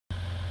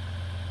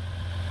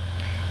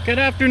Good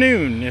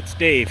afternoon, it's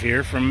Dave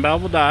here from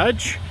Belleville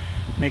Dodge,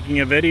 making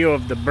a video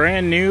of the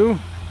brand new,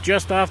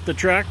 just off the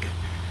truck,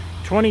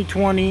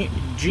 2020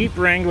 Jeep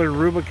Wrangler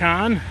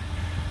Rubicon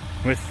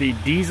with the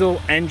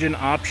diesel engine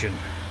option.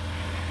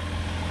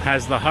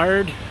 Has the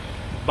hard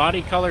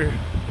body color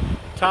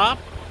top,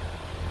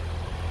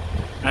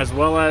 as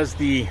well as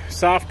the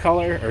soft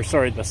color, or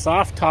sorry, the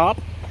soft top.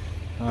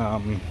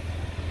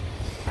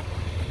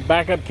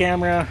 Backup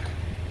camera,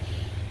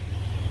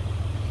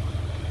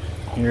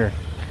 your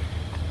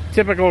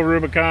typical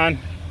Rubicon,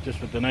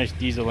 just with the nice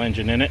diesel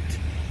engine in it.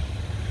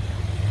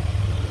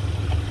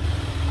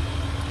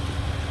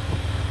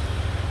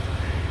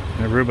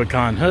 The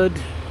Rubicon hood.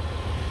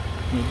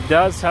 It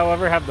does,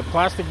 however, have the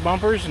plastic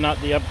bumpers,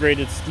 not the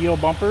upgraded steel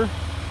bumper.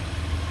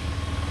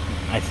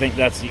 I think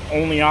that's the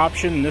only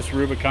option this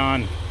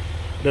Rubicon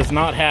does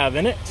not have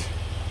in it.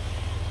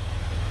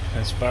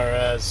 As far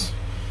as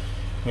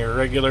your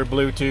regular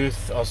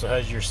Bluetooth, also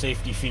has your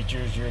safety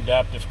features, your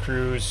adaptive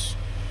cruise,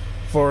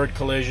 forward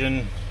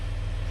collision,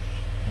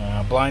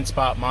 blind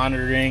spot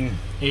monitoring,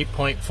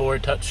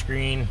 8.4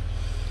 touchscreen,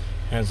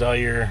 has all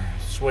your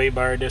sway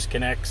bar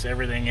disconnects,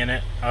 everything in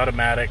it,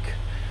 automatic,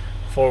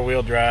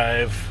 four-wheel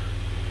drive,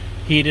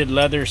 heated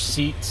leather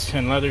seats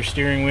and leather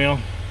steering wheel.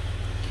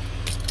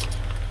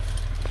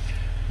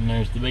 And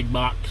there's the big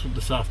box with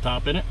the soft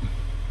top in it.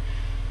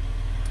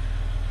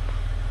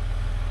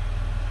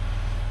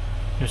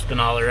 Just an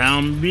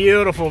all-around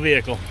beautiful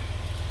vehicle.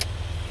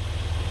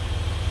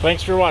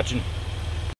 Thanks for watching.